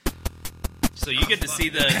So you get to see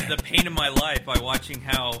the pain of my life by watching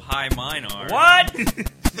how high mine are. What?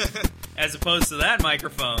 As opposed to that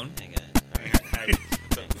microphone. Hey, guys. Okay,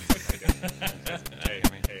 so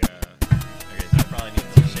I probably need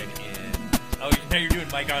to shake in. Oh, now you're doing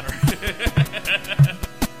mic honor.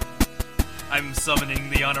 I'm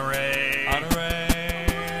summoning the honore. Honore.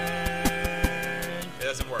 It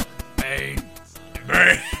doesn't work. Bang.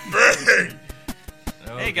 Bang. Bang!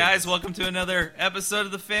 Hey guys, welcome to another episode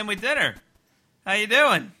of the Family Dinner. How you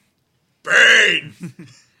doing? Bang!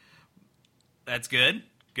 That's good.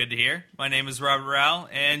 Good to hear. My name is Robert Rowell,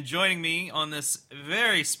 and joining me on this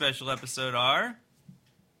very special episode are...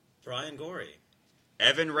 Brian Gorey.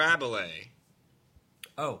 Evan Rabelais.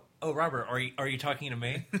 Oh, Robert, are you talking to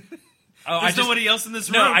me? There's nobody else in this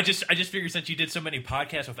room. No, I just figured since you did so many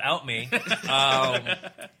podcasts without me,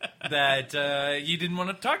 that you didn't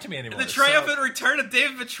want to talk to me anymore. The triumphant return of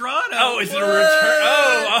David Vetrano. Oh, is it a return?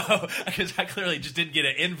 Oh, because I clearly just didn't get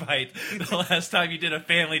an invite the last time you did a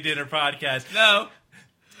family dinner podcast. No.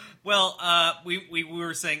 Well, we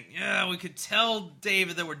were saying, yeah, we could tell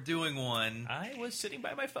David that we're doing one. I was sitting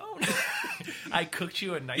by my phone. I cooked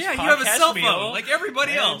you a nice podcast you have a cell phone, meal, like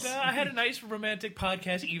everybody else. I had a nice romantic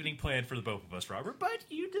podcast evening planned for the both of us, Robert, but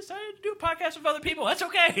you decided to do a podcast with other people. That's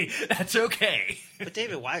okay. That's okay. But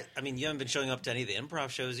David, why? I mean, you haven't been showing up to any of the improv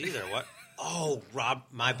shows either. What? Oh,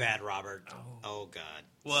 my bad, Robert. Oh God.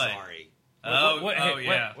 What? Sorry.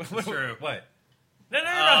 Yeah. That's true. What? No.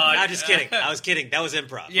 I'm just kidding. I was kidding. That was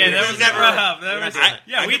improv. Yeah, that was never up. We're not doing that.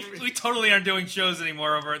 Yeah, we totally aren't doing shows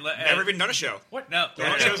anymore over at... Never even done a show. What? No.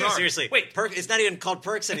 Yeah, shows are. Seriously. Wait. It's not even called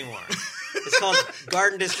Perks anymore. It's called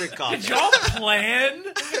Garden District Coffee. Did y'all plan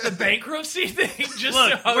the bankruptcy thing? Just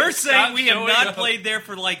Look, so we're it saying stopped we have showing not up? played there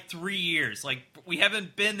for like 3 years. Like, we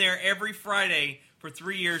haven't been there every Friday for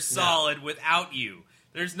 3 years solid without you.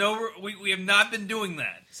 There's no... We have not been doing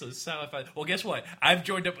that. So this sounds like... Well, guess what? I've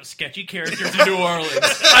joined up with sketchy characters in New Orleans.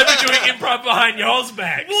 I've been doing improv behind y'all's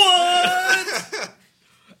backs. What?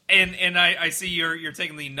 and I see you're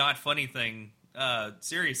taking the not funny thing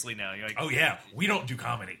seriously now. You're like, Oh, yeah. We don't do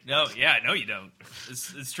comedy. no, you don't.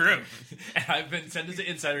 It's true. And I've been sent as an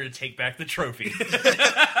insider to take back the trophy.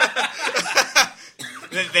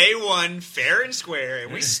 That they won fair and square,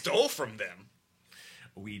 and we stole from them.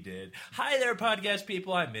 We did. Hi there, podcast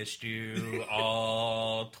people. I missed you.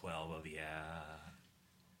 All 12 of you.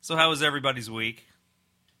 So how was everybody's week?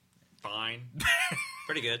 Fine.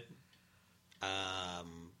 Pretty good.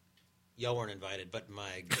 Y'all weren't invited, but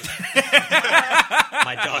my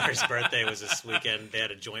daughter's birthday was this weekend. They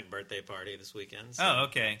had a joint birthday party this weekend. So Oh,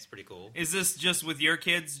 okay. it's pretty cool. Is this just with your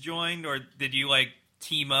kids joined, or did you like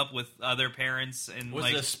team up with other parents and Was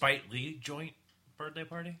like? it a Spike Lee joint birthday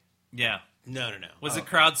party? Yeah. No. Was it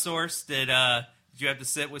crowdsourced? Did you have to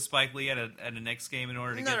sit with Spike Lee at a Knicks game in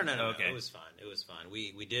order to get? No. Okay. It was fine.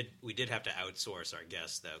 We did have to outsource our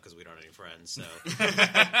guests though because we don't have any friends. So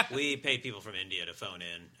we paid people from India to phone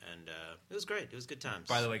in, and it was great. It was good times.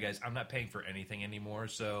 By the way, guys, I'm not paying for anything anymore,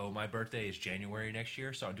 so my birthday is January next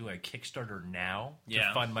year, so I'm doing a Kickstarter now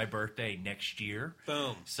to fund my birthday next year.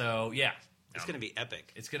 Boom. So, yeah. It's going to be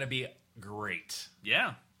epic. It's going to be great.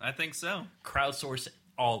 Yeah, I think so. Crowdsource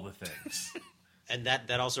all the things. And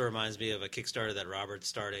that also reminds me of a Kickstarter that Robert's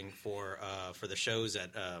starting for the shows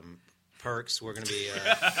at Perks. We're going to be.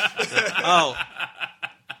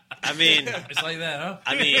 I mean, It's like that, huh?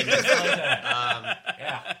 I mean, It's like that.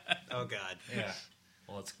 Yeah. oh God. Yeah.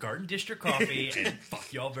 Well, it's Garden District Coffee, and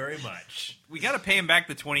fuck y'all very much. We got to pay him back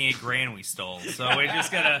the $28,000 we stole. So we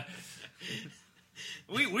just gotta.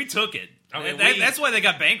 We took it. I mean, That's why they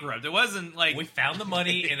got bankrupt. It wasn't like We found the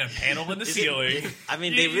money in a panel in the ceiling. I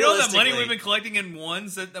mean, you they know the money realistically. we've been collecting in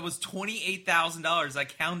ones that was $28,000. I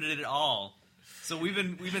counted it all. So we've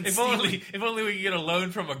been If stealing. only we could get a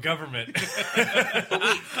loan from a government.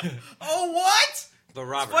 Oh, what? But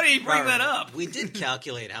Robert, funny you bring Robert, that up. We did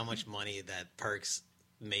calculate how much money that Perks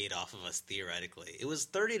made off of us theoretically. It was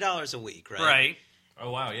 $30 a week, right? Right.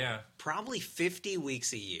 Oh, wow, yeah. Probably 50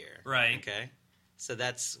 weeks a year. Right. Okay. So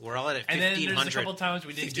we're all at And then there's a 1,500. couple times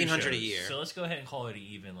we didn't do 1,500 a shows. year. So let's go ahead and call it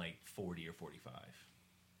even like 40 or 45.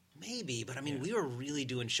 Maybe, but I mean, we were really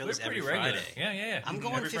doing We're shows pretty every regular. Friday. Yeah. I'm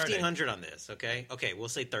going Every Friday. 1,500 on this, okay? Okay, we'll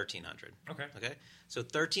say 1,300. Okay. Okay? So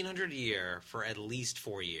 1,300 a year for at least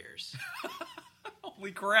 4 years.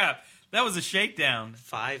 Holy crap. That was a shakedown.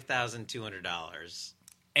 $5,200.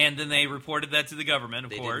 And then they reported that to the government,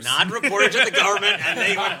 of They course. did not report it to the government, and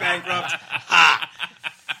they went bankrupt. Ha!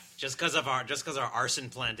 Just because our arson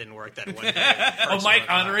plan didn't work that one day. Oh, Mike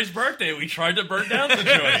Honore's birthday. We tried to burn down the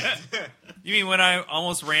joint. You mean when I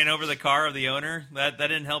almost ran over the car of the owner? That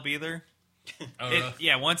didn't help either?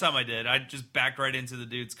 Yeah, one time I did. I just backed right into the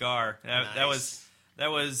dude's car. That was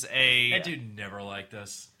a... That dude never liked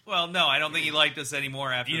us. Well, no, I don't think he liked us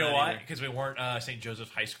anymore after that. You know why? Because we weren't St.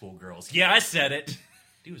 Joseph's High School girls. Yeah, I said it.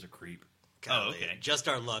 Dude was a creep. Golly, okay. Just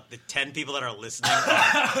our luck. The 10 people that are listening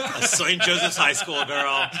are a St. Joseph's High School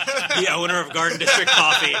girl, the owner of Garden District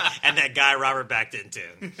Coffee, and that guy Robert backed into.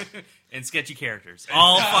 And sketchy characters.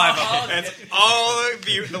 All 5 of them. That's all of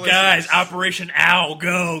you. Guys, Operation Owl,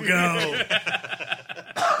 go.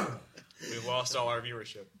 We lost all our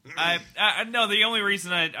viewership. No, the only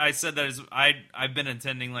reason I said that is I've been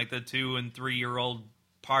attending like the 2 and 3 year old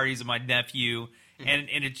parties of my nephew, and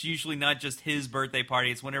it's usually not just his birthday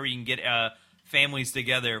party. It's whenever you can get families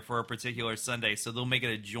together for a particular Sunday, so they'll make it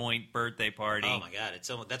a joint birthday party. Oh my God!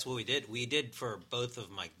 That's what we did. We did for both of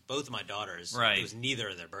my daughters. Right. It was neither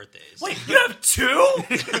of their birthdays. Wait, you have 2?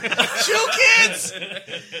 2 kids.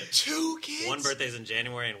 2 kids. One birthday's in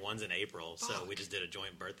January and one's in April, so we just did a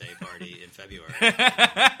joint birthday party in February.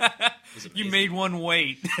 You made one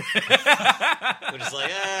wait. We're just like,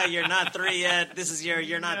 you're not 3 yet. This is your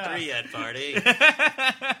you're not 3 yet party.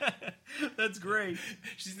 That's great.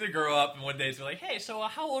 She's gonna grow up and one day she's like, "Hey, so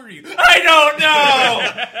how old are you?" I don't know.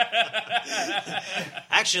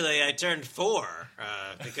 Actually, I turned 4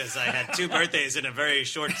 because I had 2 birthdays in a very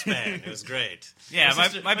short span. It was great. Yeah,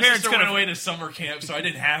 my parents went away to summer camp, so I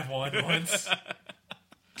didn't have one once.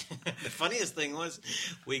 The funniest thing was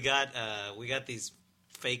we got these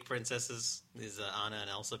fake princesses, these Anna and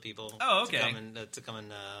Elsa people. Oh, okay. To come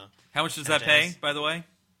and How much does that pay, by the way?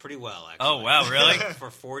 pretty well, actually. Oh, wow, really? For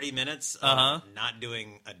 40 minutes of not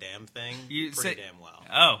doing a damn thing, pretty damn well.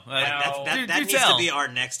 Oh, that needs to be our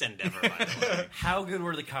next endeavor, by the way. How good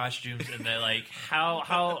were the costumes? And like,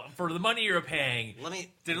 how for the money you're paying?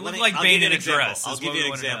 Did it look like Bane in a dress? I'll give you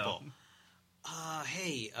an example.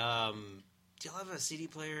 Hey, do y'all have a CD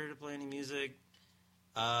player to play any music?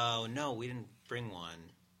 Oh, no, we didn't bring one.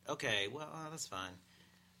 Okay, well, that's fine.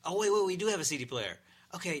 Oh, wait, we do have a CD player.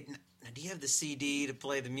 Okay, now do you have the CD to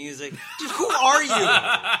play the music? Dude, who are you?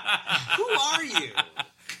 Who are you?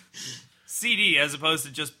 CD as opposed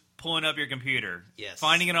to just pulling up your computer. Yes.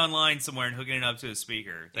 Finding it online somewhere and hooking it up to a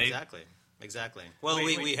speaker. Exactly. Well,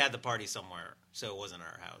 we had the party somewhere, so it wasn't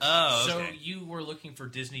our house. Oh, okay. So you were looking for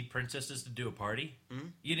Disney princesses to do a party? Mm-hmm.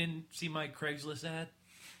 You didn't see my Craigslist ad?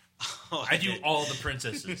 Oh, I do all the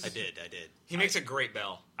princesses. I did. He makes a great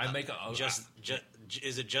bell. I make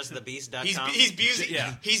is it justthebeast.com? He's Beauty.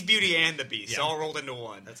 Yeah. He's Beauty and the Beast, all rolled into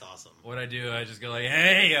one. That's awesome. What I do, I just go like,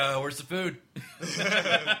 "Hey, where's the food?"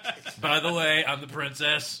 By the way, I'm the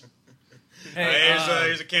princess. Hey,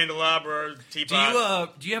 here's a candelabra,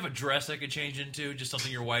 teapot. Do you have a dress I could change into? Just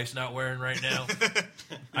something your wife's not wearing right now.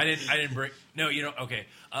 I didn't bring. No, you know. Okay.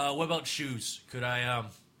 What about shoes? Could I?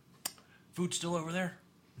 Food still over there?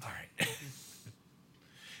 All right.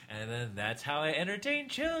 And then that's how I entertain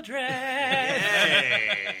children.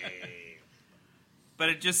 Hey. But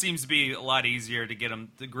it just seems to be a lot easier to get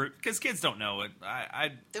them to group because kids don't know it.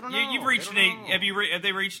 They don't know. You've reached an age. Have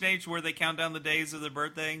they reached an age where they count down the days of their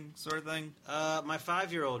birthday, sort of thing? My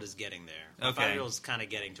 5-year-old is getting there. My Okay. 5-year-old's kind of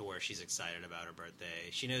getting to where she's excited about her birthday.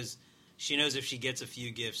 She knows if she gets a few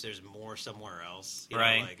gifts, there's more somewhere else. You know,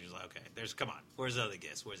 Right. like, she's like, okay, come on. Where's the other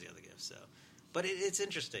gifts? So, but it's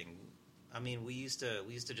interesting. I mean, we used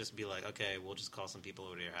to just be like, okay, we'll just call some people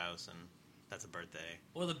over to your house and that's a birthday.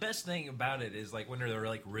 Well, the best thing about it is like when they're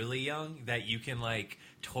like really young, that you can like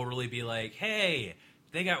totally be like, hey,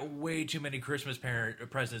 they got way too many Christmas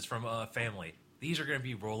presents from a family. These are going to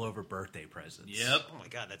be rollover birthday presents. Yep. Oh my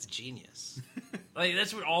God, that's genius. Like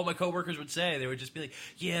that's what all my coworkers would say. They would just be like,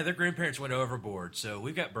 yeah, their grandparents went overboard, so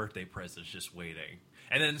we've got birthday presents just waiting.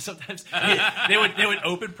 And then sometimes they would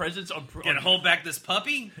open presents on. Gonna hold back this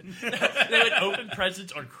puppy? They would open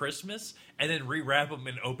presents on Christmas and then rewrap them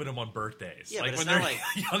and open them on birthdays. Yeah, like but it's when not they're like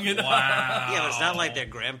young enough. Wow. Yeah, but it's not like their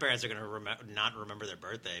grandparents are going to not remember their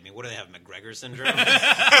birthday. I mean, what do they have, McGregor syndrome?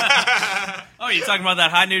 Oh, you're talking about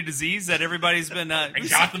that hot new disease that everybody's been In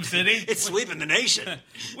Gotham City? It's sweeping the nation.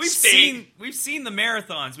 We've seen the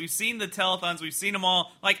marathons, we've seen the telethons, we've seen them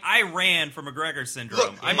all. Like I ran for McGregor syndrome.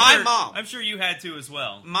 Look, my mom. I'm sure you had to as well.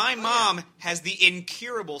 My mom has the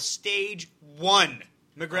incurable stage 1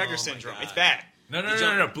 McGregor syndrome. God. It's bad. No.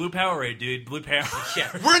 Blue Powerade, dude. Blue Powerade. Yeah.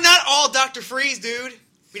 We're not all Dr. Freeze, dude.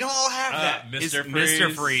 We don't all have that. Mr. Mr.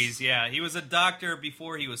 Freeze. Freeze, yeah. He was a doctor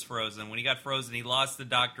before he was frozen. When he got frozen, he lost the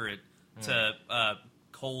doctorate to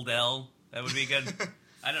Cold L. That would be good.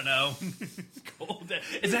 I don't know.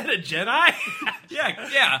 Is that a Jedi?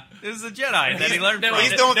 yeah. It was a Jedi that he learned from.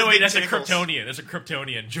 He's doing the big that's tentacles. a Kryptonian. That's a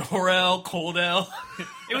Kryptonian. Jor-El, Cold-El.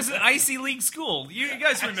 It was an Icy League school. You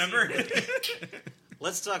guys remember?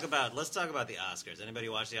 Let's talk about the Oscars. Anybody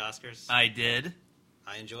watch the Oscars? I did.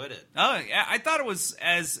 I enjoyed it. Oh, yeah, I thought it was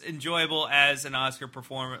as enjoyable as an Oscar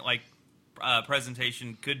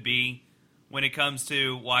presentation could be when it comes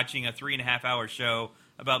to watching a 3.5-hour show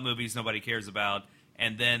about movies nobody cares about,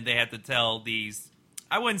 and then they have to tell these,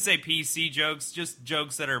 I wouldn't say PC jokes, just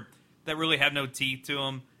jokes that really have no teeth to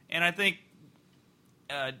them. And I think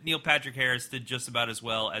Neil Patrick Harris did just about as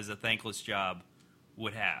well as a thankless job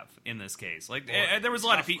would have in this case. Like, there was a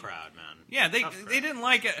lot of people. Crowd, man. Yeah, they didn't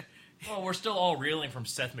like it. Well, we're still all reeling from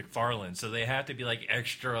Seth MacFarlane, so they have to be like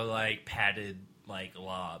extra like padded like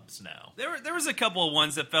lobs now. There was a couple of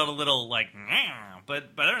ones that felt a little like, but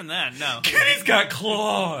other than that, no. Kenny's got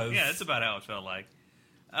claws. Yeah, that's about how it felt like.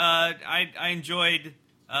 I enjoyed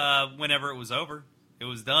whenever it was over. It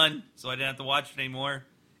was done, so I didn't have to watch it anymore.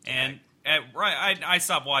 And I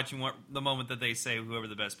stopped watching the moment that they say whoever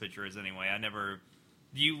the best pitcher is. Anyway, I never.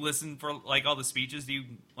 Do you listen for like all the speeches? Do you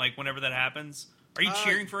like whenever that happens? Are you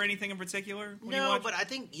cheering for anything in particular? When you watch? But I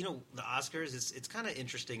think the Oscars. It's kind of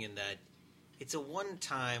interesting in that it's a one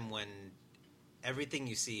time when everything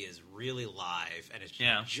you see is really live and it's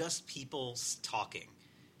just people talking,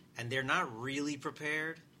 and they're not really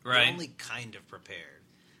prepared. Right. They're only kind of prepared.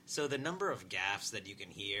 So the number of gaffes that you can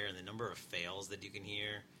hear and the number of fails that you can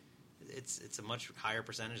hear, it's a much higher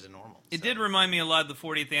percentage than normal. It did remind me a lot of the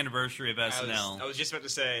 40th anniversary of SNL. I was just about to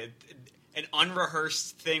say, an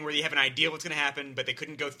unrehearsed thing where you have an idea what's going to happen, but they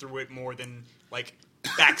couldn't go through it more than, like,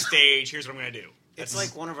 backstage, here's what I'm going to do. It's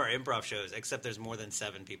like one of our improv shows, except there's more than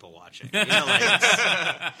 7 people watching. Like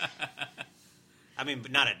I mean,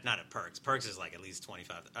 but not at Perks. Perks is like at least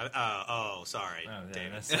 25. Sorry,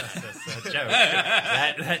 David. That's a joke.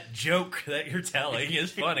 that joke that you're telling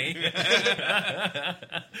is funny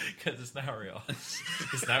because it's not real.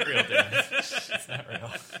 It's not real, David. It's not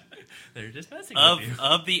real. They're just messing with you.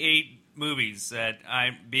 Of the 8 movies that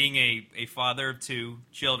I'm being a father of 2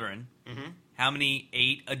 children. Mm-hmm. How many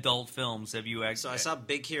 8 adult films have you actually? So I saw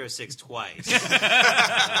Big Hero 6 twice.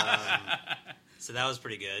 So that was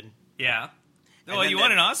pretty good. Yeah. Well, you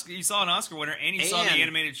won an Oscar. You saw an Oscar winner, and you saw the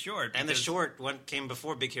animated short. And the short one came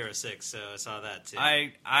before Big Hero 6, so I saw that too.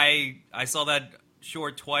 I saw that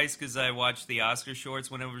short twice because I watched the Oscar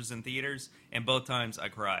shorts when it was in theaters, and both times I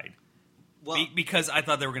cried. Well, because I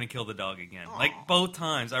thought they were going to kill the dog again. Aww. Like both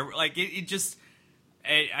times, it just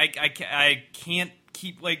I can't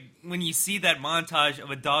keep like when you see that montage of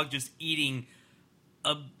a dog just eating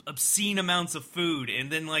obscene amounts of food, and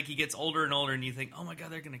then like he gets older and older, and you think, oh my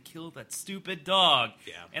god, they're gonna kill that stupid dog.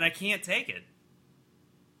 Yeah. And I can't take it.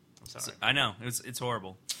 I'm sorry. So, I know it's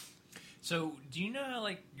horrible. So, do you know how,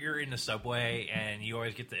 like, you're in the subway and you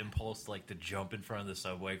always get the impulse, like, to jump in front of the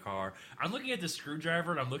subway car? I'm looking at the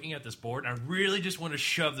screwdriver and I'm looking at this board and I really just want to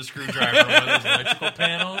shove the screwdriver in one of those electrical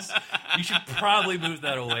panels. You should probably move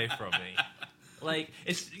that away from me. Like,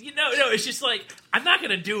 it's, it's just like, I'm not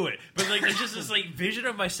going to do it. But, like, there's just this, like, vision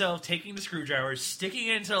of myself taking the screwdriver, sticking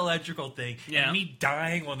it into an electrical thing, and me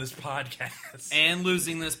dying on this podcast. And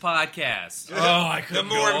losing this podcast. I couldn't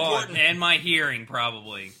The more go on. important- And my hearing,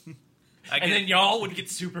 probably. And then y'all would get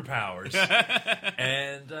superpowers.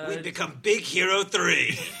 And We'd become Big Hero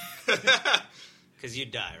 3. Because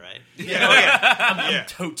you'd die, right? I'm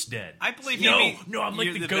totes dead. I believe No, I'm like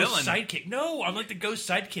you're the ghost villain. sidekick. No, I'm like the ghost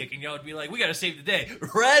sidekick, and y'all would be like, "We got to save the day,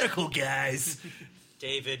 radical guys."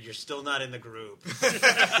 David, you're still not in the group.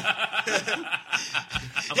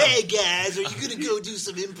 Hey guys, are you gonna go do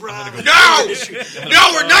some improv?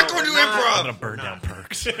 No, we're not going to I'm improv. gonna burn down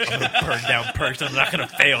Perks. I'm gonna burn down Perks. I'm not gonna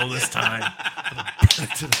fail this time. I'm gonna burn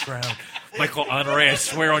it to the ground. Michael Honore, I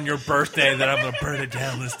swear on your birthday that I'm gonna burn it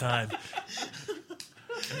down this time.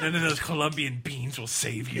 And none of those Colombian beans will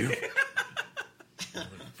save you.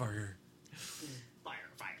 Motherfucker.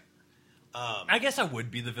 I guess I would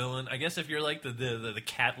be the villain. I guess if you're like the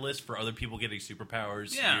catalyst for other people getting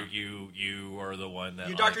superpowers, Yeah. you are the one that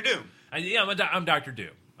You're like- Dr. Doom. I'm Dr.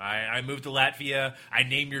 Doom. I moved to Latvia. I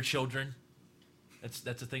name your children.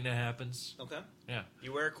 That's a thing that happens. Okay. Yeah.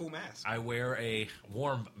 You wear a cool mask. I wear a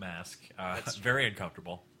warm mask. It's very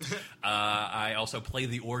uncomfortable. I also play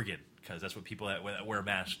the organ because that's what people that wear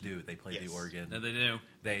masks do. They play the organ. No, they do.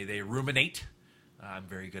 They ruminate. I'm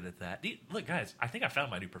very good at that. Look, guys, I think I found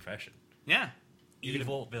my new profession. Yeah.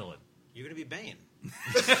 Evil villain. You're gonna be Bane.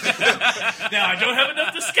 Now, I don't have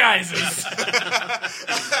enough disguises.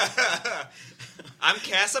 I'm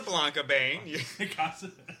Casablanca Bane. You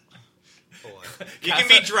Boy. can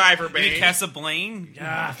be Driver You Bane. Casablanca.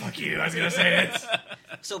 Ah, fuck you. I was going to say it.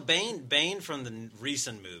 So Bane from the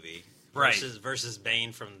recent movie Right. versus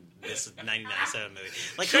Bane from this 1997 movie.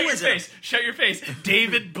 Like, Shut who your is it? face. Shut your face.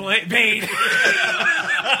 David Bane.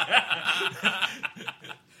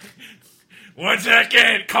 1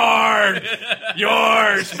 second, card!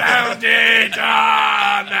 Yours! Found it!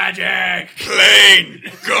 Ah, magic!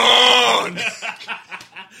 Plane gone.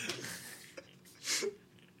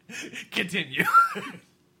 Continue.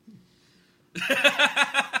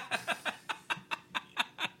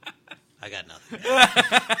 I got nothing.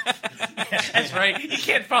 That's right. You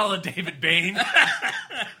can't follow David Bain.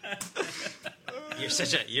 You're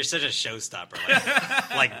such a showstopper,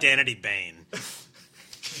 like Danity Bane.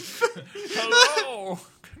 Hello.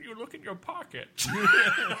 Can you look in your pocket?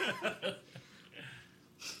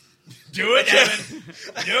 Do it, Evan.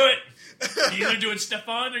 Do it. You're either doing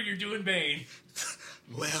Stefan or you're doing Bane.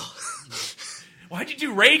 Well, Why'd you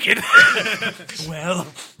do Reagan? Well,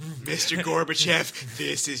 Mr. Gorbachev,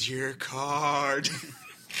 this is your card.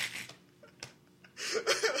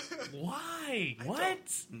 why? What?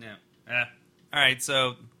 No. All right,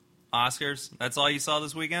 so Oscars. That's all you saw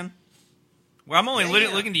this weekend? Well, I'm only Yeah.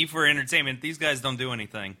 looking to you for entertainment. These guys don't do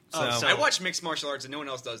anything. So, Oh, so- I watch mixed martial arts and no one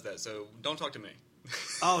else does that, so don't talk to me.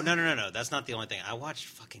 Oh, no. That's not the only thing. I watched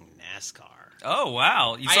fucking NASCAR. oh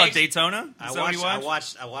wow, you I saw actually- Daytona? I Is that what you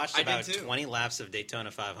watched I did about too. 20 laps of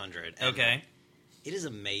Daytona 500. and Okay. It is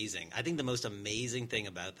amazing. I think the most amazing thing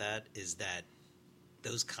about that is that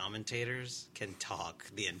those commentators can talk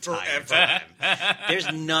the entire Forever. time.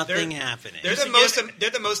 There's nothing They're- happening. They're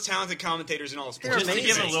the most talented commentators in all of They're sports. Just to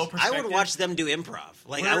give amazing. a little I perspective. would watch them do improv.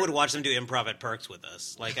 Like I We're- would watch them do improv at Perks with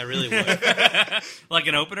us. Like I really would. Like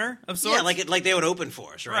an opener of sorts? Yeah, like they would open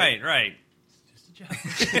for us, right? Right.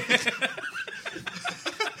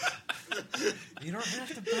 You don't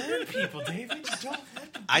have to burn people, David. You don't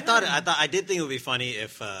have to. I did think it would be funny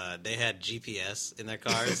if they had GPS in their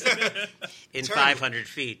cars. In Turn. 500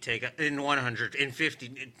 feet, take in 100, in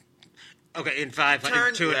 50. Okay, in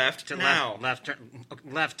 500. Turn left to now. Left turn.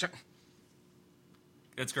 Left turn.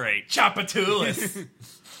 That's great. Chapatulas.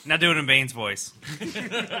 Now do it in Bane's voice.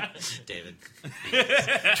 David.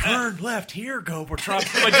 Turn left here, Gobertrop.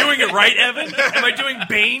 Am I doing it right, Evan? Am I doing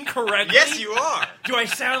Bane correctly? Yes, you are. Do I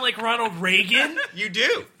sound like Ronald Reagan? You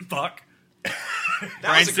do. Fuck.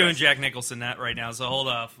 Brian's doing Jack Nicholson right now, so hold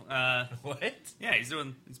off. What? Yeah, he's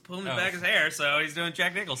pulling Oh. back his hair, so he's doing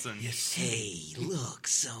Jack Nicholson. Hey, look,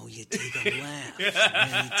 so you take a left,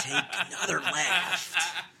 and then you take another left.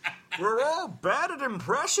 We're all bad at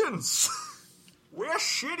impressions. We're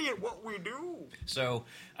shitty at what we do. So,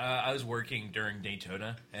 I was working during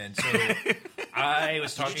Daytona, and so I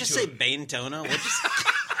was Did talking you just to say Bane Tona? What just...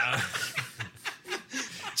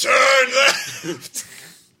 Turn left.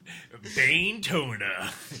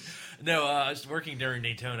 Daytona. No, I was working during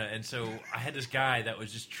Daytona, and so I had this guy that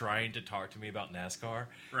was just trying to talk to me about NASCAR,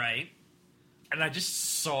 Right. and I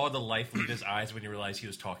just saw the life leave his eyes when he realized he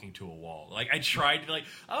was talking to a wall. Like, I tried to be like,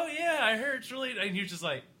 oh yeah, I heard it's really... And he was just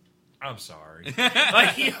like, I'm sorry.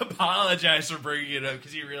 Like, he apologized for bringing it up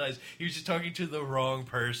because he realized he was just talking to the wrong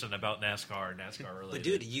person about NASCAR and NASCAR related. But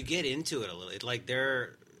dude, you get into it a little.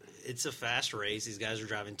 It's a fast race. These guys are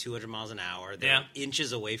driving 200 miles an hour. They're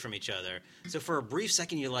inches away from each other. So for a brief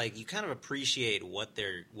second, you kind of appreciate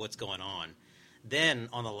what's going on. Then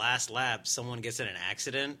on the last lap, someone gets in an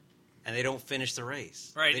accident and they don't finish the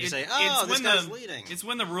race. Right. They just It- say, "Oh, it's this when guy's the- leading." It's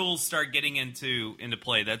when the rules start getting into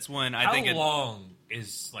play. That's when I How think long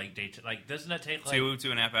is like Daytona? Like, doesn't that take like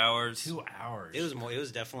 2.5 hours. 2 hours? It was more. It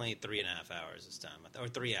was definitely 3.5 hours this time, or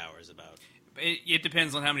 3 hours about. It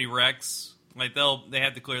depends on how many wrecks. Like they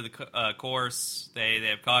have to clear the course. They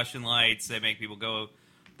have caution lights. They make people go.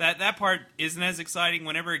 That part isn't as exciting.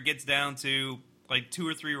 Whenever it gets down to like 2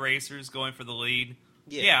 or 3 racers going for the lead,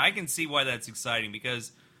 yeah, I can see why that's exciting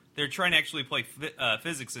because they're trying to actually play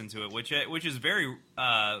physics into it, which is very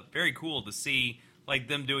very cool to see. Like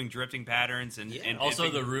them doing drifting patterns and Also,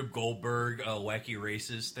 the Rube Goldberg wacky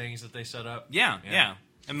races things that they set up. Yeah.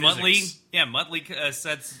 And Physics. Muttley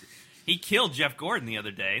sets. He killed Jeff Gordon the other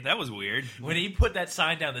day. That was weird. When he put that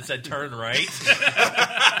sign down that said "Turn right,"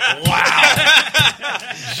 wow,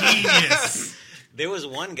 genius. There was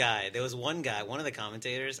one guy, one of the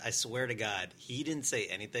commentators, I swear to God, he didn't say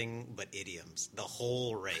anything but idioms the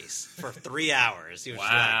whole race for 3 hours. He was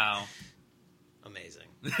Wow. just like, amazing.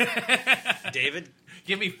 David,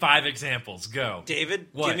 Give me 5 examples. Go. David,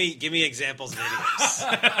 What? give me examples of idioms.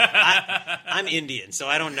 I'm Indian, so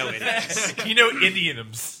I don't know idioms. You know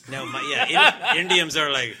Indianums. No, idioms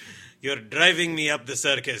are like, you're driving me up the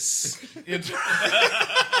circus.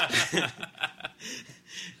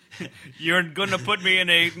 You're going to put me in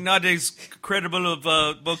a not as credible of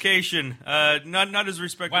vocation, not as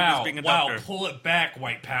respected as being a doctor. Pull it back,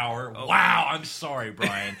 white power. Wow, I'm sorry,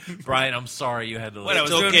 Brian. Brian, I'm sorry you had to. What, I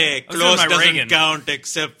It's was doing- okay. I was doing Close my doesn't Reagan. count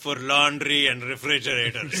except for laundry and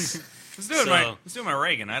refrigerators. Let's do my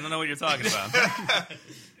Reagan. I don't know what you're talking about.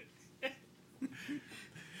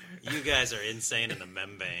 You guys are insane in the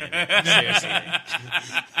membrane. Seriously.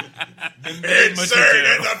 Insane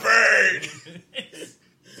in the brain.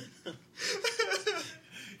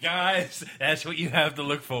 Guys, that's what you have to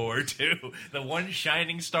look forward to. The one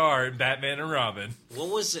shining star in Batman and Robin.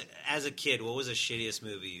 As a kid, what was the shittiest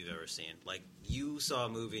movie you've ever seen? Like, you saw a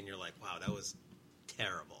movie and you're like, wow, that was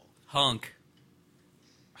terrible. Hunk.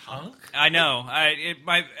 Hunk? I know.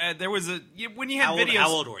 There was when you had videos. How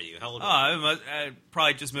old were you? I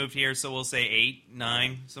probably just moved here, so we'll say 8,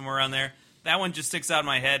 9, somewhere around there. That one just sticks out in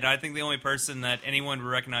my head. I think the only person that anyone would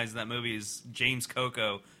recognize in that movie is James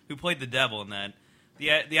Coco, who played the devil in that.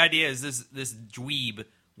 The idea is this dweeb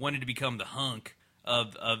wanted to become the hunk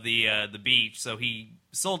of the beach, so he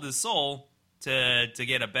sold his soul to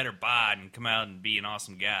get a better bod and come out and be an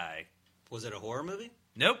awesome guy. Was it a horror movie?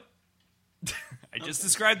 Nope. I just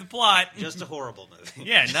described the plot. Just a horrible movie.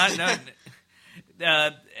 Yeah,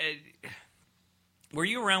 not. Were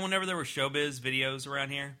you around whenever there were showbiz videos around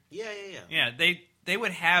here? Yeah. Yeah, they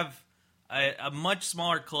would have a much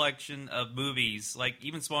smaller collection of movies, like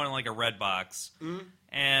even smaller than like a Redbox,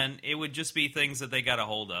 and it would just be things that they got a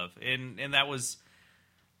hold of, and that was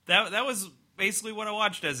basically what I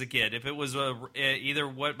watched as a kid. If it was either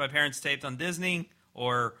what my parents taped on Disney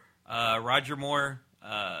or Roger Moore,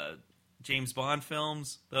 James Bond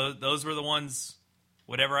films, those were the ones.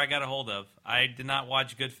 Whatever I got a hold of. I did not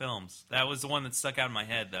watch good films. That was the one that stuck out in my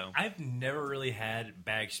head, though. I've never really had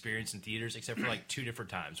bad experience in theaters except for like 2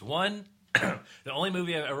 different times. One, the only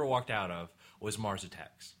movie I've ever walked out of was Mars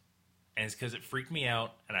Attacks. And it's because it freaked me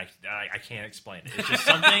out, and I can't explain it. It's just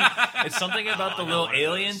something. It's something about the little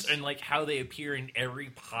aliens and like how they appear in every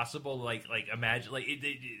possible like imagine like.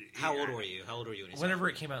 How old were you? How old were you when you saw Whenever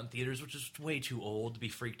it came out in theaters, which is way too old to be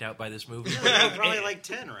freaked out by this movie. Yeah, like, probably like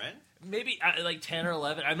 10, right? Maybe like 10 or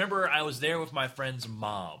 11. I remember I was there with my friend's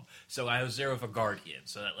mom, so I was there with a guardian,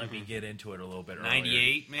 so that let me get into it a little bit earlier.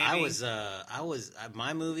 98, maybe. I was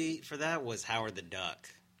my movie for that was Howard the Duck.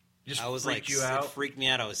 Just I was freaked like, you out? It freaked me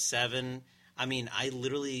out. I was 7. I mean, I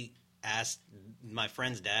literally asked my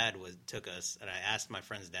friend's dad took us, and I asked my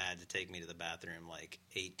friend's dad to take me to the bathroom like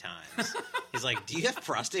 8 times. He's like, "Do you have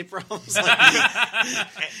prostate problems?" Like, At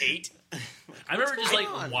 8? I remember just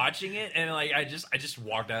like on? watching it, and like I just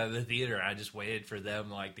walked out of the theater. And I just waited for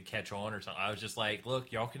them like to catch on or something. I was just like,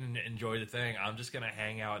 "Look, y'all can enjoy the thing. I'm just gonna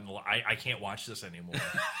hang out and I can't watch this anymore."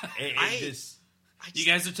 You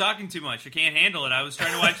guys are talking too much. I can't handle it. I was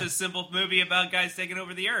trying to watch this simple movie about guys taking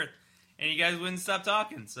over the earth, and you guys wouldn't stop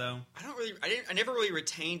talking. So I never really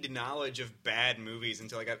retained knowledge of bad movies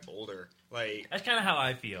until I got older. Like that's kind of how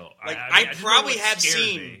I feel. Like I just probably know what have scared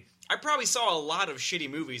seen. me. I probably saw a lot of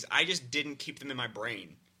shitty movies. I just didn't keep them in my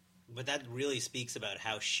brain. but that really speaks about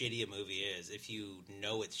how shitty a movie is if you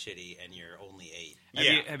know it's shitty and you're only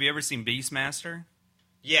 8. Have you ever seen Beastmaster?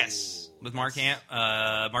 Yes. Ooh, With Mark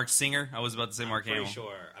Singer. I was about to say Mark Hamill.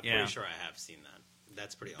 I'm pretty sure I have seen that.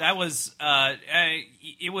 That's pretty awesome. That was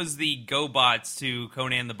it was the GoBots to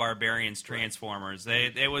Conan the Barbarian's Transformers.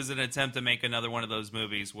 It was an attempt to make another one of those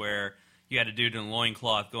movies where you had a dude in a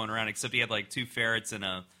loincloth going around, except he had like 2 ferrets and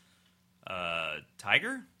a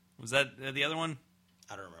tiger. Was that the other one?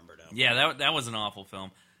 I don't remember now. Yeah, that was an awful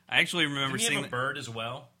film. I actually remember Didn't he seeing have a bird as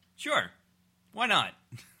well? Sure, why not?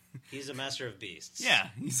 He's a master of beasts. Yeah,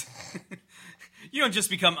 you don't just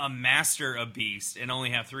become a master of beasts and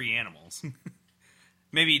only have 3 animals.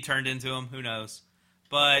 Maybe he turned into them. Who knows?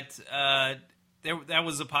 But that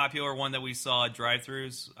was a popular one that we saw at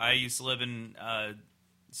drive-thrus. I used to live in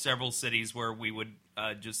several cities where we would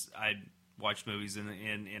I'd watch movies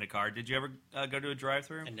in a car. Did you ever go to a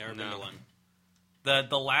drive-thru? I've never been to one.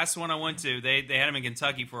 The last one I went to, they had them in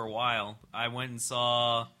Kentucky for a while. I went and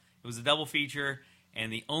saw, it was a double feature,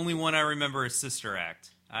 and the only one I remember is Sister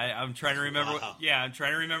Act. I'm trying to remember. Wow. I'm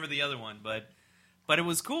trying to remember the other one, but it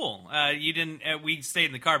was cool. You didn't. We stayed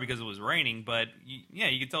in the car because it was raining, but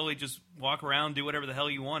you could totally just walk around, do whatever the hell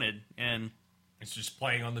you wanted, and It's just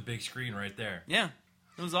playing on the big screen right there. yeah,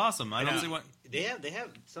 it was awesome. I don't see what. They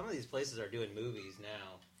have some of these places are doing movies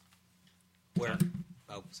now. Where?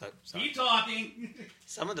 Oh, sorry. Keep talking.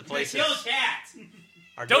 Some of the Kill places a cat.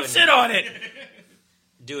 are Don't sit on it.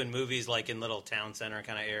 doing movies like in little town center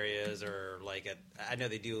kind of areas, or like I know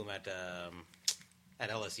they do them at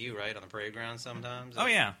LSU, right, on the parade ground sometimes. Oh,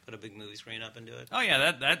 yeah. Put a big movie screen up and do it. Oh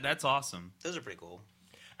yeah, that's awesome. Those are pretty cool.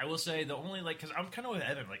 I will say the only because I'm kind of with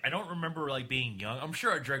Evan. Like I don't remember like being young. I'm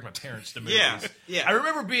sure I dragged my parents to movies. Yeah. I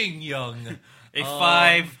remember being young. A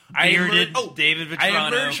 5 bearded Oh, David I Vitrano.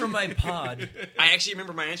 emerged from my pod. I actually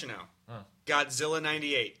remember my answer now. Huh. Godzilla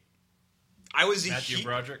 98. I was Matthew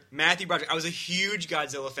Broderick. Matthew Broderick. I was a huge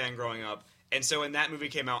Godzilla fan growing up, and so when that movie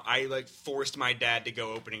came out, I like forced my dad to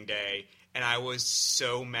go opening day, and I was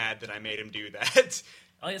so mad that I made him do that.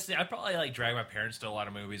 Honestly, I probably like drag my parents to a lot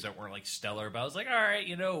of movies that weren't like stellar, but I was like, all right,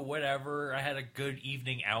 whatever. I had a good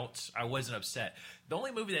evening out. I wasn't upset. The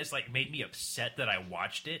only movie that's like made me upset that I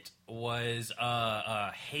watched it was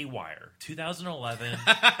Haywire, 2011.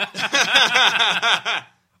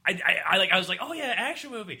 I was like, oh yeah,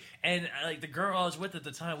 action movie, and like the girl I was with at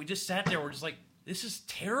the time, we just sat there. We're just like, this is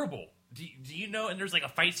terrible. Do you know? And there's like a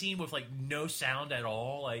fight scene with like no sound at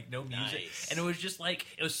all, like no music, Nice. and it was just like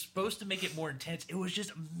it was supposed to make it more intense. It was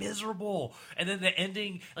just miserable, and then the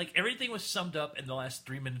ending, like everything was summed up in the last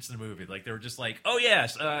 3 minutes of the movie. Like they were just like, oh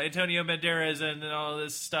yes, Antonio Banderas and all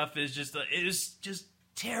this stuff is just it was just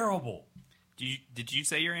terrible. Did you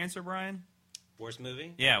say your answer, Brian? Worst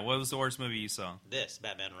movie? Yeah. What was the worst movie you saw? This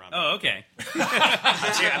Batman and Robin. Oh, okay.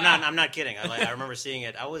 I'm not kidding. I remember seeing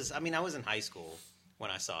it. I was in high school when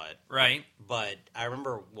I saw it, Right. but I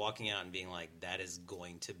remember walking out and being like, "That is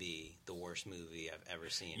going to be the worst movie I've ever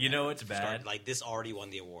seen." You know it's bad? Like this already won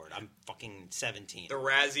the award. I'm fucking 17. The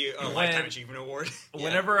Razzie Lifetime Achievement Award.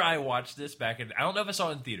 Whenever I watched this back in, I don't know if I saw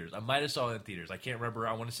it in theaters. I might have saw it in theaters. I can't remember.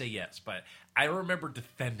 I want to say yes, but I remember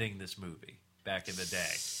defending this movie back in the day.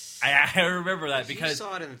 I remember that You because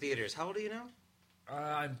saw it in the theaters. How old are you now?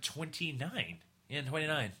 I'm 29. Yeah,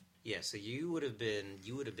 29. Yeah, so you would have been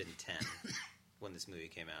 10 when this movie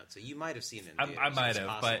came out. So you might have seen it in theaters. I might It's have,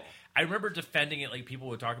 possible. but I remember defending it like people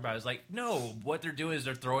would talk about it. It's like, no, what they're doing is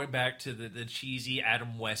they're throwing back to the cheesy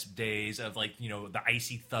Adam West days of like, the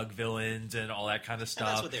icy thug villains and all that kind of stuff.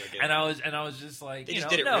 that's what they were doing. And I was just like, They just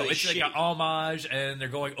did it really it's like shitty. an homage and they're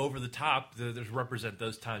going over the top to represent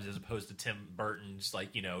those times as opposed to Tim Burton's like,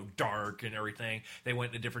 dark and everything. They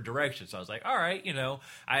went in a different direction. So I was like, all right,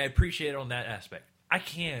 I appreciate it on that aspect. I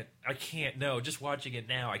can't no. Just watching it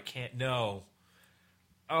now, I can't no.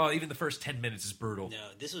 Oh, even the first 10 minutes is brutal. No,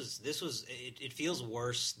 this was it feels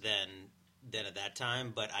worse than at that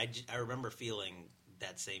time, but I remember feeling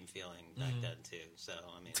that same feeling back then too. So,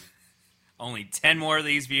 I mean, Only 10 more of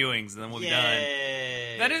these viewings, and then we'll be done.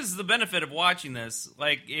 yay. That is the benefit of watching this.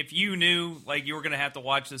 Like, if you knew like you were going to have to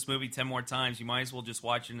watch this movie 10 more times, you might as well just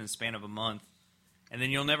watch it in the span of a month. And then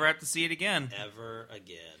you'll never have to see it again. ever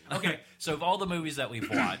again. Okay, so of all the movies that we've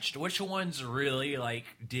watched, which ones really like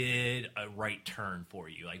did a right turn for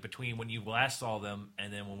you? Like between when you last saw them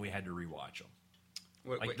and then when we had to rewatch them.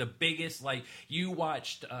 Like the biggest, like you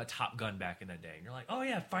watched Top Gun back in the day, and you're like, oh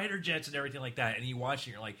yeah, fighter jets and everything like that, and you watch it,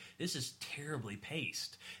 and you're like, this is terribly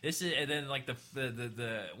paced. This is, and then like the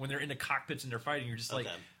when they're in the cockpits and they're fighting, you're just like,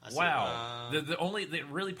 Okay, I see. wow. The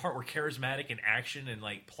really part where charismatic and action and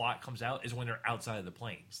like plot comes out is when they're outside of the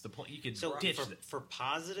planes. You could So ditch for, for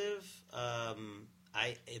positive,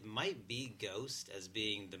 it might be Ghost as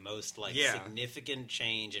being the most significant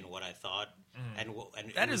change in what I thought. And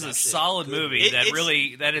That it was is a actually solid good movie It- that it's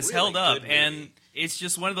really has really held up, good movie. and it's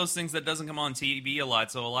just one of those things that doesn't come on TV a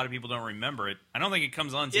lot, so a lot of people don't remember it. I don't think it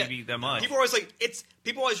comes on TV that much. People are always like,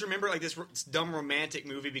 people always remember like this dumb romantic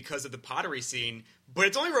movie because of the pottery scene, but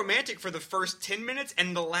it's only romantic for the first 10 minutes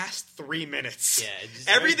and the last 3 minutes. Yeah, it's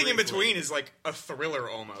everything very in briefly. between is like a thriller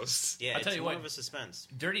almost. Yeah, I'll tell it's you more what. of a suspense.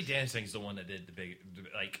 Dirty Dancing's the one that did the big.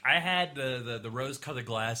 Like I had the rose-colored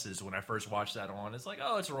glasses when I first watched that on. It's like,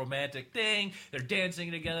 oh, it's a romantic thing. They're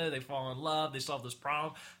dancing together. They fall in love. They solve this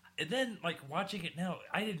problem. And then, like watching it now,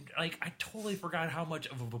 I totally forgot how much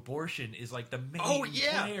of an abortion is like the main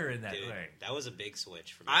player in that Dude, thing. that was a big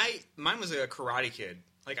switch for me. Mine was a Karate Kid.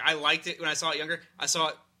 Like I liked it when I saw it younger. I saw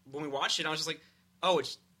it when we watched it, and I was just like, oh,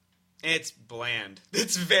 it's bland.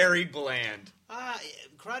 It's very bland.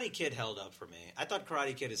 Karate Kid held up for me. I thought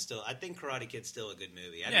Karate Kid is still. I think Karate Kid's still a good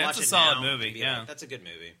movie. I'd Yeah, watch it's a it solid now movie, and be yeah. like, that's a good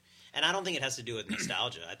movie. And I don't think it has to do with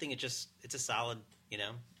nostalgia. I think it's a solid.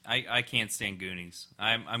 I can't stand Goonies.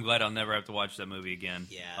 I'm glad I'll never have to watch that movie again.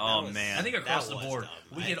 Yeah, Oh that was- man. I think across That the was board,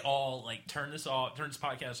 dumb. we could all like turn this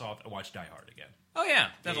podcast off, and watch Die Hard again. Oh yeah,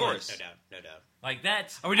 Of definitely. course. No doubt. Like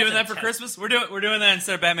that's. Are we doing that's that a for test- Christmas? We're doing that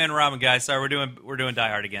instead of Batman and Robin, guys. Sorry, we're doing Die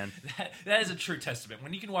Hard again. That is a true testament.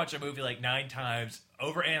 When you can watch a movie like 9 times,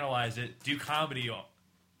 overanalyze it, do comedy on.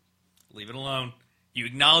 Leave it alone. You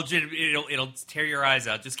acknowledge it, it'll tear your eyes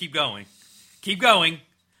out. Just keep going. Keep going.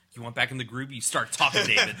 You want back in the groove? You start talking,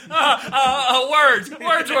 David.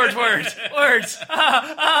 Words.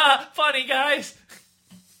 Funny guys.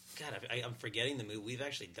 God, I'm forgetting the movie. We've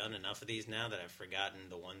actually done enough of these now that I've forgotten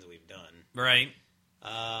the ones we've done. Right.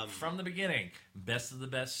 From the beginning, Best of the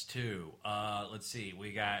Best 2. Let's see,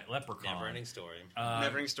 we got Leprechaun. Never-ending story.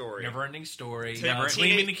 Never-ending story. Never-ending story. Never-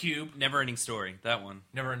 Gleaming the Cube. Never-ending story. That one.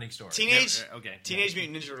 Never-ending story. Teenage Okay.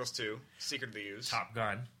 Mutant Ninja Turtles 2. Secret of the Ooze. Top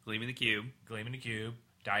Gun. Gleaming the Cube. Gleaming the Cube.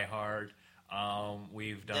 Die Hard.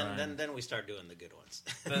 We've done. Then we start doing the good ones.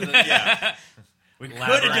 Yeah. We could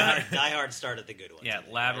Labyrinth. have done. Die Hard started the good ones. Yeah, I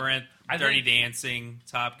think, Labyrinth, I Dirty think- Dancing,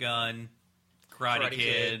 Top Gun, Karate Karate Kid.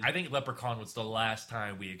 Kid. I think Leprechaun was the last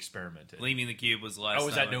time we experimented. Gleaming the Cube was the last. Oh,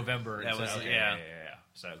 was time that November? That was okay, yeah.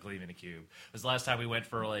 So Gleaming the Cube was the last time we went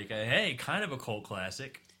for like a kind of a cult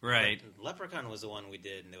classic. Right. Leprechaun was the one we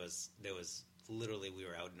did, and there was literally we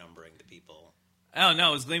were outnumbering the people. Oh no,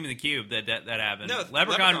 it was Gleaming the Cube that happened. No,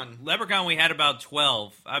 Leprechaun. Leprechaun. We had about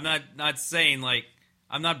 12. I'm not saying like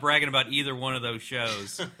I'm not bragging about either one of those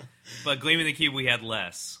shows, but Gleaming the Cube we had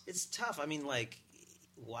less. It's tough. I mean, like,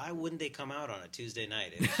 why wouldn't they come out on a Tuesday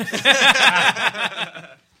night?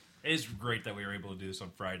 It is great that we were able to do this on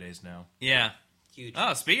Fridays now. Yeah. Huge.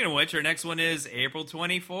 Oh, speaking of which, our next one is April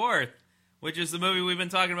 24th, which is the movie we've been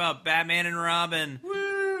talking about, Batman and Robin.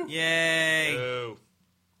 Woo! Yay! Oh.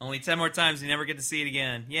 Only 10 more times, you never get to see it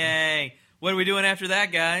again. Yay! What are we doing after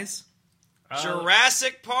that, guys?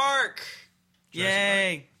 Jurassic Park.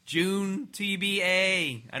 Yay! June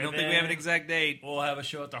TBA. I don't think we have an then- exact date. We'll have a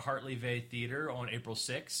show at the Hartley Bay Theater on April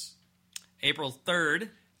 6th. April 3rd.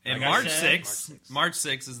 And Like I March said- 6th. March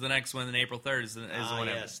 6th is the next one, and April 3rd is the one.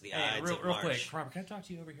 Yes, the Hey, Ides real of March. quick, Robert, can I talk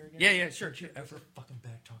to you over here again? Yeah, sure. Don't you ever fucking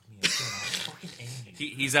back talk to me again? I'll fucking aim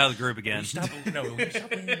you. He's out of the group again. Stop! No, stop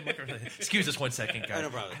playing the microphone. Excuse us 1 second, guys. Oh, no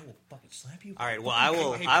problem. I will fucking slap you. All right. Well,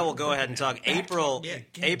 I will go ahead and talk. April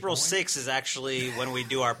 6th is actually when we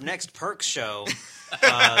do our next Perks show.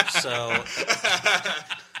 So.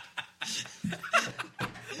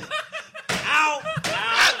 Ow!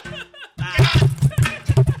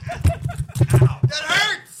 That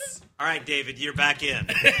hurts. All right, David, you're back in.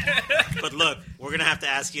 But look, we're going to have to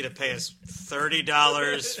ask you to pay us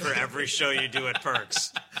 $30 for every show you do at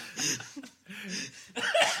Perks.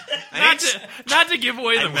 Not to give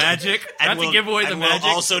away the magic. Not to give away the magic.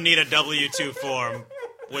 We'll also need a W-2 form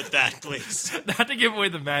with that, please. Not to give away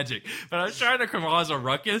the magic, but I was trying to cause a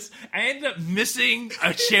ruckus. I ended up missing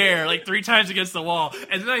a chair like 3 times against the wall,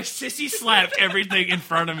 and then I sissy slapped everything in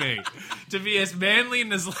front of me to be as manly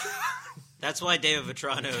and as. That's why David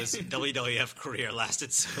Vitrano's WWF career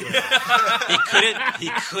lasted so long. He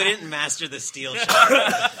couldn't master the steel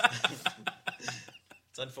shot.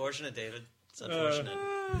 It's unfortunate, David. It's unfortunate.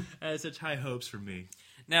 I had such high hopes for me.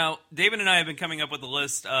 Now, David and I have been coming up with a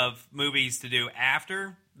list of movies to do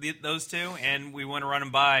after those two, and we want to run them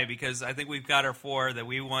by because I think we've got our 4 that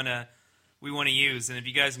we want to use. And if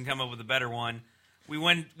you guys can come up with a better one, we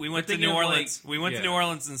went to New Orleans. We went to New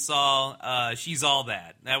Orleans and saw She's All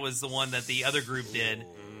That. That was the one that the other group did,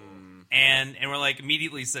 and we're like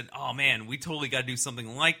immediately said, "Oh man, we totally got to do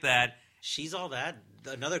something like that." She's All That?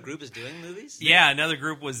 Another group is doing movies? Yeah, another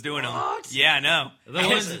group was doing them. What? Yeah, I know.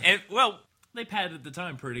 Well, They padded the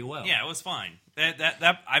time pretty well. yeah, it was fine.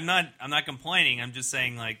 That I'm not complaining. I'm just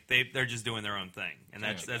saying like they're just doing their own thing, and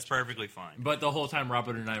that's perfectly fine. But the whole time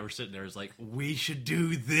Robert and I were sitting there, it's like, we should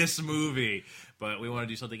do this movie. But we want to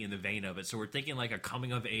do something in the vein of it. So we're thinking like a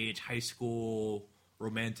coming-of-age, high school,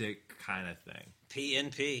 romantic kind of thing.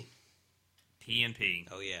 PNP. P&P.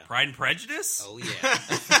 Oh, yeah. Pride and Prejudice? Oh, yeah.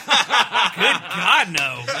 Good God,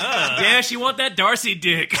 no. Yeah, she want that Darcy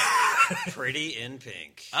dick. Pretty in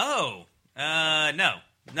Pink. Oh, no.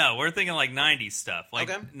 No, we're thinking like 90s stuff. Like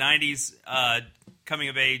Okay. 90s coming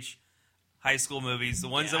of age high school movies. The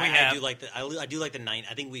ones that we I have. I do like the 90s.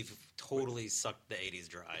 I think we've totally sucked the 80s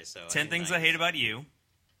dry. So 10 Things I Hate About You.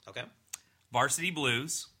 Okay. Varsity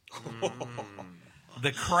Blues.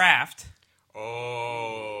 The Craft.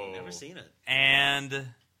 Oh. Never seen it. And,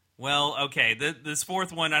 well, okay. This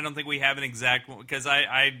fourth one, I don't think we have an exact one because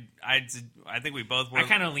I think we both were. I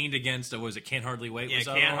kind of leaned against, was it Can't Hardly Wait? Yeah, was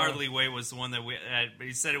Can't Hardly Wait was the one that we. But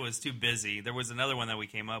he said it was too busy. There was another one that we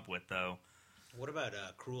came up with though. What about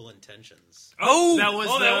Cruel Intentions? Oh, that was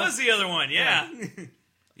that was the other one. Yeah,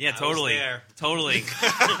 yeah, totally, there. totally.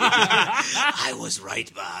 I was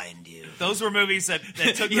right behind you. Those were movies that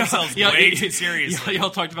took themselves way too seriously. Y'all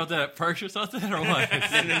talked about that at Perks or something, or what?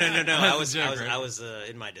 No. I was joke, right? I was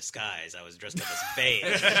in my disguise. I was dressed up as Bane.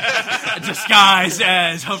 Disguised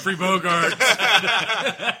as Humphrey Bogart.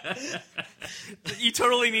 You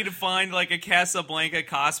totally need to find like a Casablanca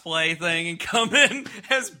cosplay thing and come in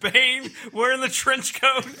as Bane wearing the trench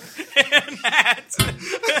coat and hat.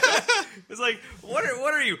 It's like, what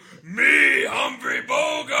are you? Me, Humphrey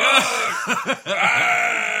Bogart.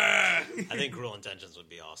 I think Cruel Intentions would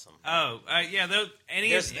be awesome. Oh, yeah.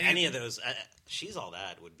 Any of those, She's All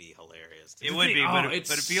That would be hilarious. It would be, but it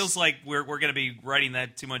it's- feels like we're going to be writing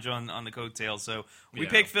that too much on the coattails. So we Yeah.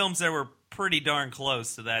 picked films that were pretty darn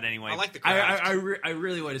close to that anyway. I like The Craft. I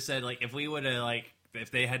really would have said, like, if we would have, like,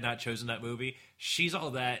 if they had not chosen that movie, She's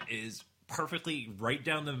All That is perfectly right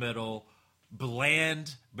down the middle,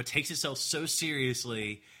 bland, but takes itself so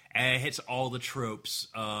seriously, and it hits all the tropes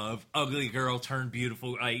of ugly girl turned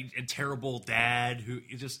beautiful, and terrible dad who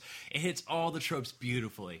it hits all the tropes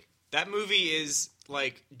beautifully. That movie is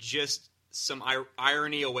like just some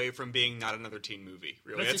irony away from being not another teen movie.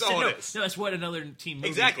 Really, that's all it is. No, that's what another teen movie.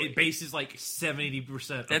 Exactly. It bases like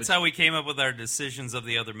 70%. That's how we came up with our decisions of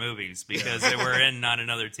the other movies, because they were in Not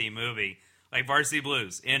Another Teen Movie. Like Varsity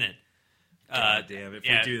Blues, in it. God damn, if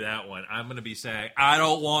yeah. we do that one, I'm going to be saying, I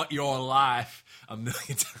don't want your life a million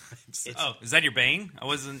times. Oh, is that your Bane? I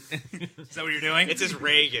wasn't... Is that what you're doing? It's his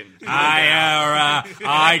Reagan.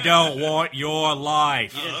 I don't want your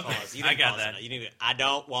life. You didn't pause. You I didn't got pause that. enough. You didn't, I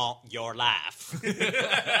don't want your laugh. Okay,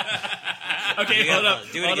 You hold gotta up.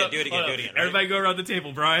 pause. Do it again, do it again, do it again, right? Everybody go around the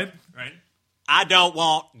table. Brian. Right? I don't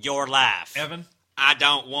want your laugh. Evan. I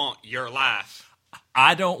don't want your life.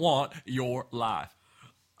 I don't want your life.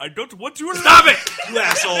 I don't want to... Stop it! You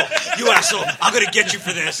asshole. You asshole. I'm going to get you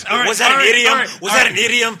for this. right, Was that all an right, idiom? all right, Was all that right. an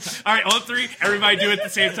idiom? All right, on three. Everybody do it at the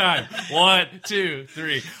same time. 1, 2,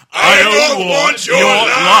 3. I don't want your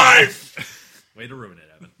life. Way to ruin it,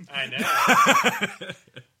 Evan. I know.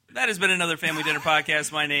 That has been another Family Dinner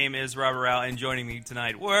Podcast. My name is Robert Rao, and joining me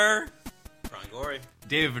tonight were... Brian Gorey.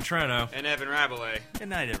 David Vetrano. And Evan Rabelais. Good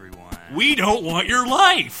night, everyone. We don't want your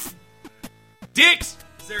life. Dicks.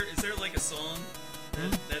 Is there like a song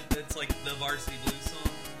that's like the Varsity Blues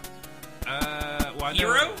song? Well,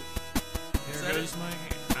 Hero? Here that goes my